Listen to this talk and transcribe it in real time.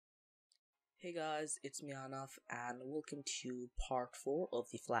Hey guys, it's me Anaf and welcome to part 4 of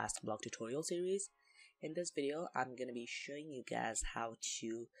the Flask blog tutorial series. In this video, I'm going to be showing you guys how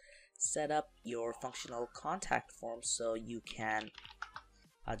to set up your functional contact form so you can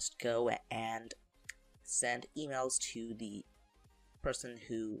just go and send emails to the person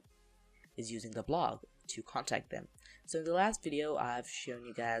who is using the blog to contact them. So in the last video, I've shown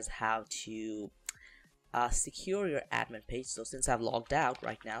you guys how to secure your admin page. So since I've logged out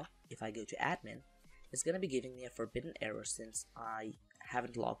right now, if I go to admin, it's going to be giving me a forbidden error since I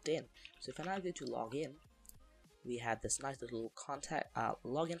haven't logged in. So if I now go to login, we have this nice little contact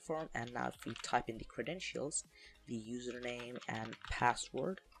login form, and now if we type in the credentials, the username and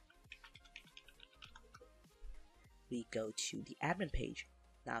password, we go to the admin page.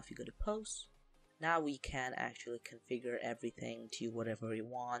 Now if you go to posts, now we can actually configure everything to whatever we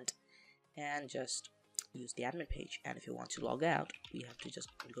want and just use the admin page. And if you want to log out, we have to just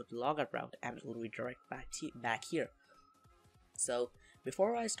go to logout route and it will redirect back here. So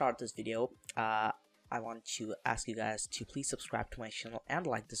before I start this video, I want to ask you guys to please subscribe to my channel and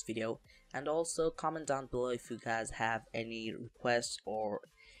like this video, and also comment down below if you guys have any requests or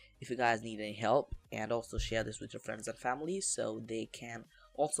if you guys need any help, and also share this with your friends and family so they can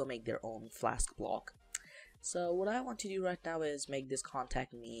also make their own Flask blog. So what I want to do right now is make this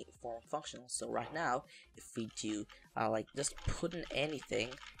contact me form functional. So right now, if we do like just put in anything,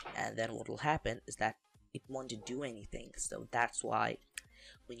 and then what will happen is that it won't do anything. So that's why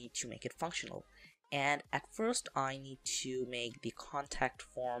we need to make it functional. And at first, I need to make the contact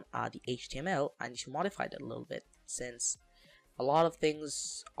form the HTML. I need to modify that a little bit since a lot of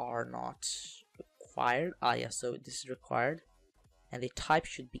things are not required. Yeah, so this is required, and the type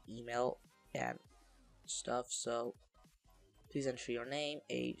should be email and stuff. So please enter your name,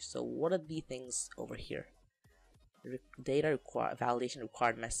 age. So what are the things over here? Data required, validation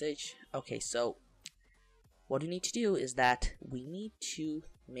required message. Okay, so what we need to do is that we need to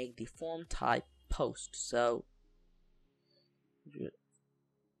make the form type post. So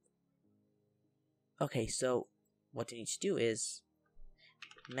okay, so what you need to do is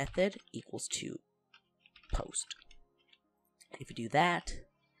method equals to post. If you do that,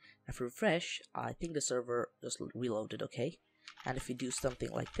 after refresh, I think the server just reloaded. Okay, and if you do something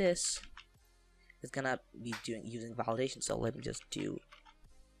like this, it's gonna be using validation. So let me just do,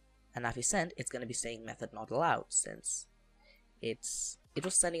 and if you send, it's gonna be saying method not allowed since it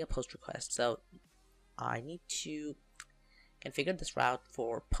was sending a post request. So I need to configure this route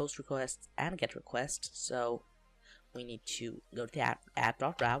for post requests and get requests. So we need to go to the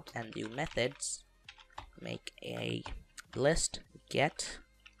app.route and do methods, make a list get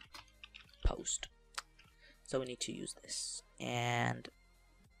post. So we need to use this, and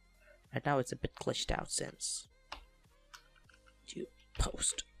right now it's a bit glitched out since to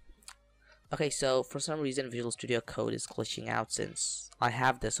post. Okay, so for some reason Visual Studio Code is glitching out since I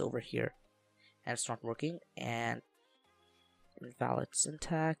have this over here and it's not working, and invalid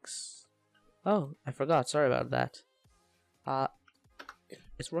syntax. Oh, I forgot, sorry about that.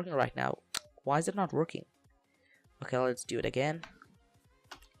 It's working right now. Why is it not working? Okay, let's do it again.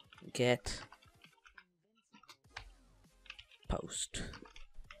 Get post.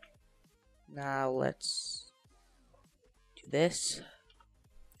 Now let's do this.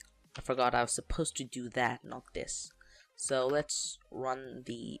 I forgot I was supposed to do that, not this. So let's run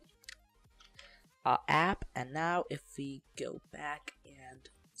the app, and now if we go back and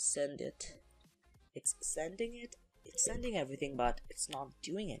send it, it's sending everything, but it's not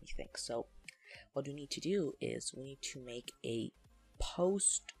doing anything. So what we need to do is we need to make a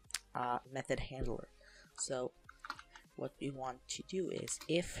post method handler. So what we want to do is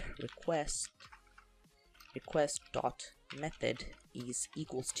if request dot method is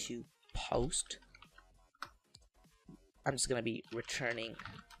equals to post, I'm just gonna be returning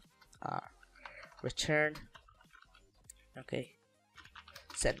return, okay,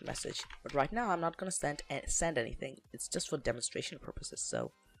 send message. But right now I'm not gonna send anything. It's just for demonstration purposes.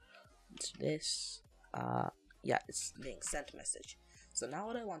 So it's this yeah, it's being sent message. So now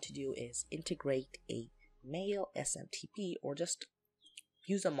what I want to do is integrate a mail SMTP, or just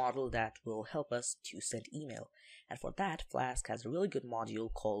use a model that will help us to send email. And for that, Flask has a really good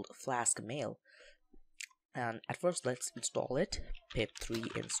module called Flask Mail. And at first, let's install it.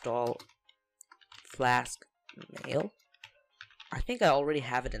 pip3 install Flask Mail. I think I already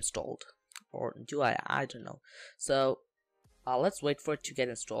have it installed, or do I? I don't know. So let's wait for it to get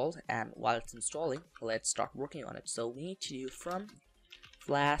installed, and while it's installing, let's start working on it. So we need to do from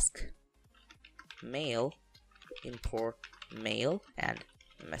Flask Mail import mail and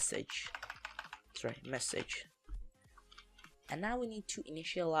message. Sorry, message. And now we need to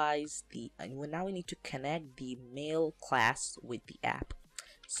initialize now we need to connect the mail class with the app.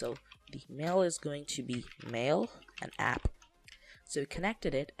 So the mail is going to be mail and app. So we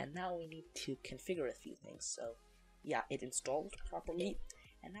connected it, and now we need to configure a few things. So yeah, it installed properly,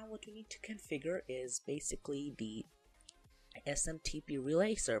 and now what we need to configure is basically the SMTP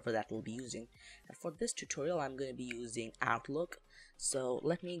relay server that we'll be using. And for this tutorial I'm going to be using Outlook. So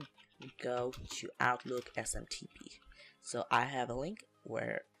let me go to Outlook SMTP. So I have a link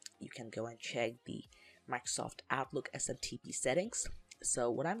where you can go and check the Microsoft Outlook SMTP settings. So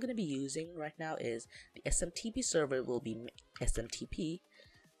what I'm going to be using right now is the SMTP server will be SMTP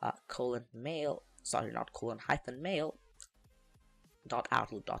mail, sorry, not mail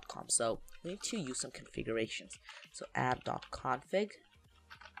 .outlook.com. So we need to use some configurations. So app.config,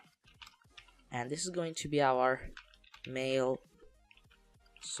 and this is going to be our mail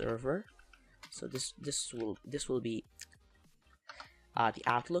server. So this will be the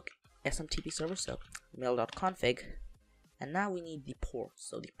Outlook SMTP server. So mail.config, and now we need the port.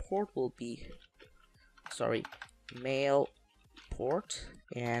 So the port will be mail port,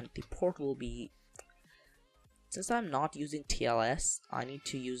 and the port will be, since I'm not using TLS, I need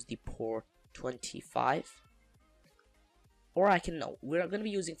to use the port 25, or I can, no, we're going to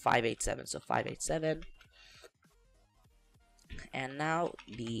be using 587, so 587. And now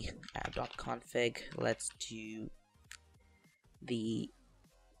the app.config, let's do the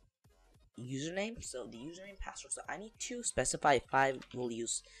username. So the username password, so I need to specify if I will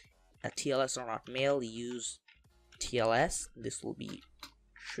use a TLS or not. Mail use TLS, this will be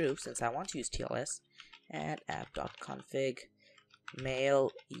true since I want to use TLS. And app.config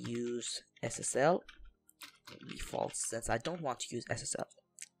mail use SSL be false since I don't want to use SSL.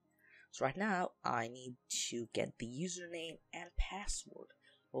 So right now I need to get the username and password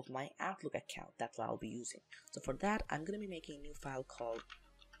of my Outlook account that I'll be using. So for that I'm going to be making a new file called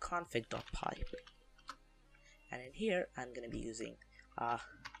config.py, and in here I'm going to be using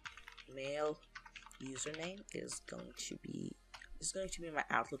mail username is going to be my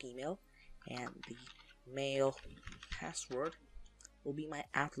Outlook email, and the mail password will be my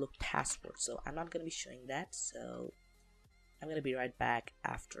Outlook password. So I'm not going to be showing that, so I'm going to be right back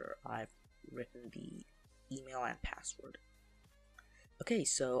after I've written the email and password. Okay,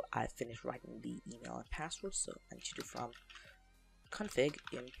 so I finished writing the email and password, so I need to do from config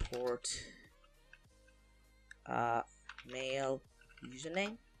import mail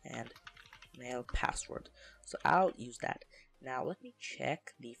username and mail password. So I'll use that. Now let me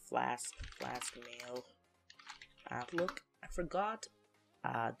check the Flask Mail Outlook. I forgot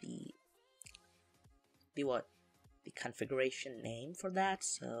the configuration name for that,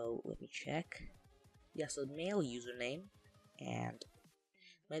 so let me check. Yeah, so mail username, and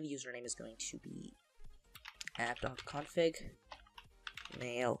mail username is going to be app.config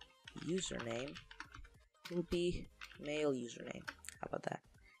mail username will be mail username. How about that?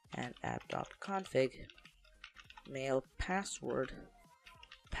 And app.config mail password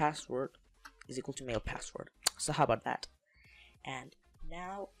is equal to mail password. So how about that? And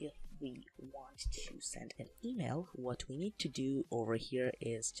now if we want to send an email, what we need to do over here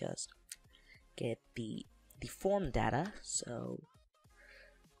is just get the form data. So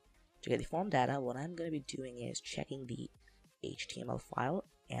to get the form data, what I'm going to be doing is checking the HTML file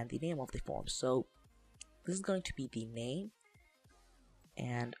and the name of the form. So this is going to be the name,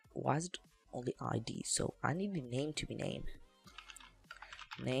 and why is it only ID? So I need the name to be name.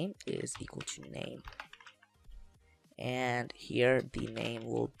 Name is equal to name, and here the name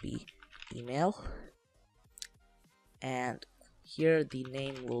will be email, and here the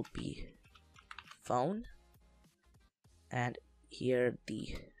name will be phone, and here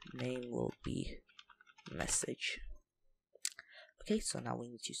the name will be message. Okay, so now we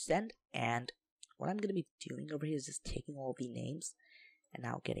need to send, and what I'm going to be doing over here is just taking all the names and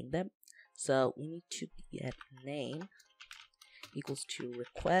now getting them. So we need to get name equals to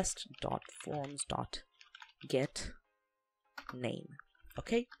request.forms.get name.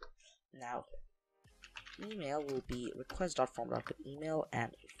 Okay, now email will be request.form.email,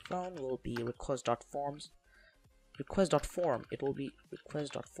 and phone will be request.form. It will be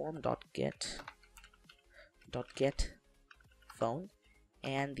request.form.get phone,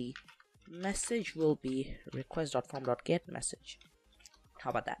 and the message will be request.form.get message. How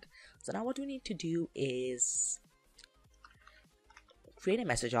about that? So now what we need to do is create a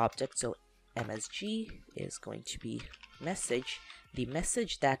message object. So MSG is going to be message, the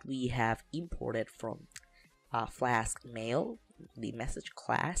message that we have imported from Flask Mail, the message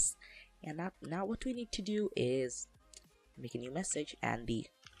class. And now what we need to do is make a new message, and the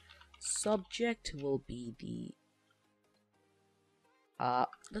subject will be the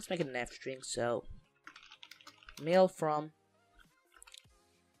let's make it an F string. So mail from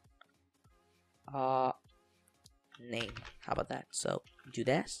name. How about that? So do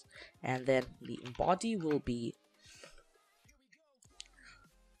this, and then the body will be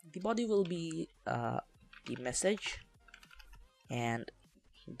the message, and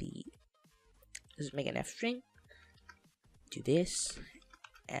let's make an F string. Do this,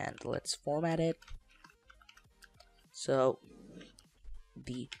 and let's format it. So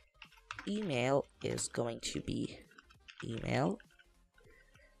the email is going to be email.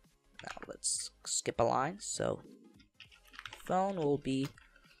 Now let's skip a line. So phone will be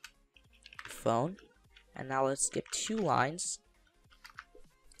phone, and now let's skip 2 lines.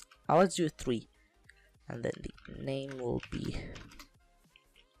 Now let's do 3, and then the name will be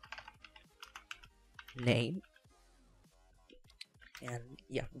name. And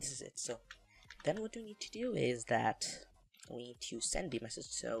yeah, this is it. So then what we need to do is that we need to send the message.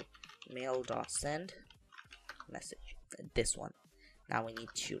 So mail.send message, this one. Now we need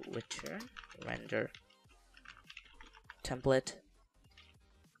to return render template,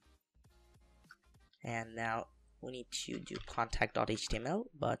 and now we need to do contact.html,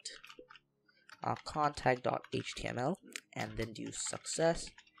 but contact.html, and then do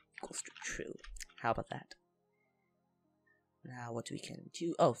success equals to true. How about that? Now what we can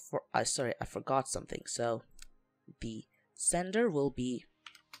do, sorry, I forgot something. So the sender will be,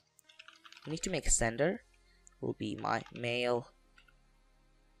 we need to make a sender will be my mail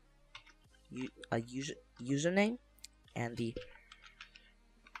username, and the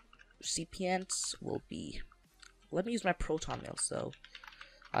recipients will be, let me use my Proton mail. So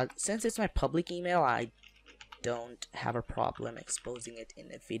since it's my public email, I don't have a problem exposing it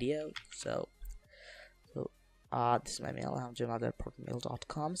in a video. So this is my mail. I'm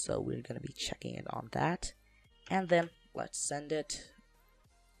protonmail.com, so we're gonna be checking it on that, and then let's send it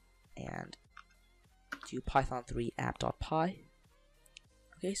and do python3 app.py.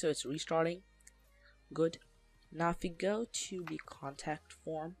 Okay, so it's restarting. Good. Now if we go to the contact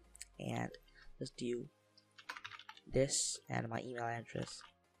form and let's do this and my email address,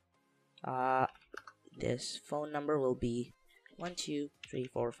 this phone number will be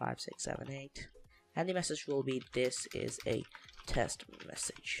 1234567 and the message will be, this is a test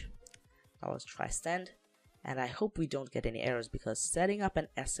message. Now let's try send, and I hope we don't get any errors, because setting up an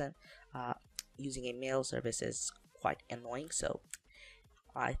SM using a mail service is quite annoying. So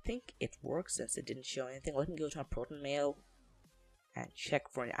I think it works since it didn't show anything. Let me go to my Proton Mail and check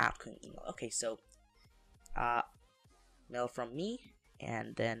for an outgoing email. Okay, so mail from me,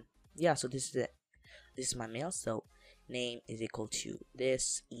 and then yeah, so this is it. This is my mail. So name is equal to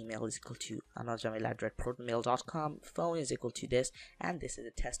this, email is equal to another email address protonmail.com, phone is equal to this, and this is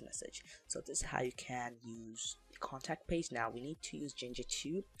a test message. So this is how you can use the contact page. Now we need to use Jinja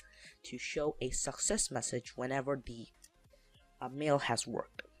 2 to show a success message whenever the mail has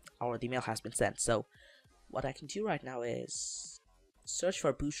worked or the mail has been sent. So what I can do right now is search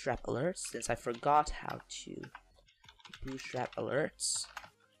for Bootstrap alerts, since I forgot how to Bootstrap alerts.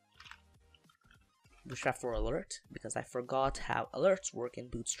 Bootstrap for alert, because I forgot how alerts work in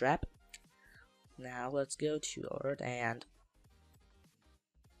Bootstrap. Now let's go to alert, and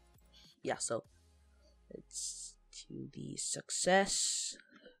yeah, so it's to the success.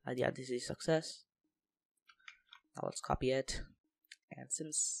 Yeah, this is success. Now let's copy it, and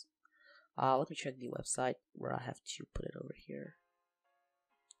since let me check the website where I have to put it over here.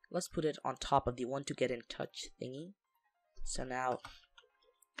 Let's put it on top of the want to get in touch thingy. So now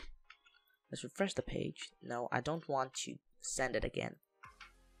let's refresh the page. No, I don't want to send it again.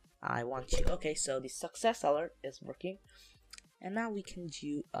 I want to, okay, so the success alert is working. And now we can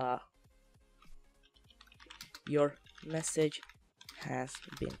do, your message has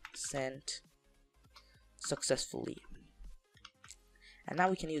been sent successfully. And now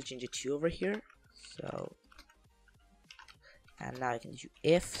we can use Jinja 2 over here. So, and now I can do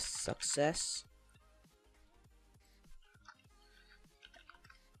if success.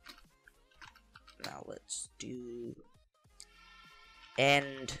 Now let's do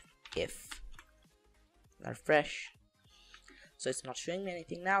end if. Now refresh. So it's not showing me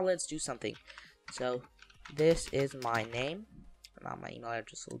anything. Now let's do something. So this is my name. Now my email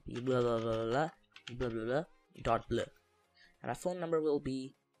address will be blah blah blah blah blah blah blah dot blah. And my phone number will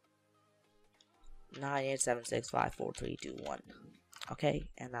be 987654321. Okay,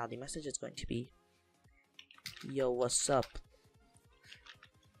 and now the message is going to be, yo, what's up?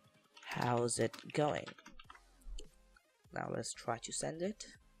 How's it going? Now let's try to send it.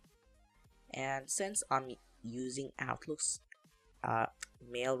 And since I'm using Outlook's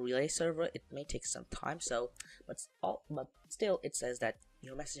mail relay server, it may take some time. But still, it says that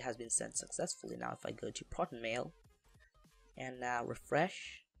your message has been sent successfully. Now if I go to Proton Mail and now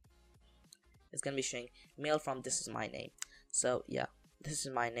refresh, it's gonna be showing mail from this is my name. So yeah, this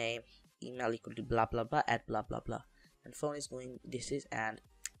is my name, email equal to blah blah blah at blah blah blah, and phone is going this is, and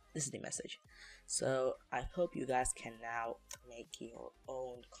this is the message. So I hope you guys can now make your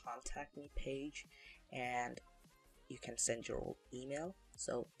own contact me page, and you can send your email.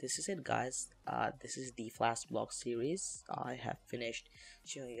 So this is it, guys. This is the Flask blog series. I have finished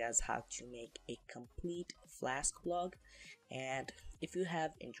showing you guys how to make a complete Flask blog, and if you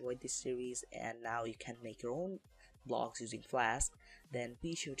have enjoyed this series and now you can make your own blogs using Flask, then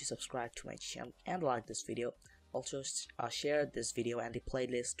be sure to subscribe to my channel and like this video. Also share this video and the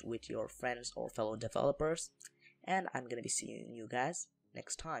playlist with your friends or fellow developers, and I'm gonna be seeing you guys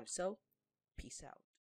next time. So peace out.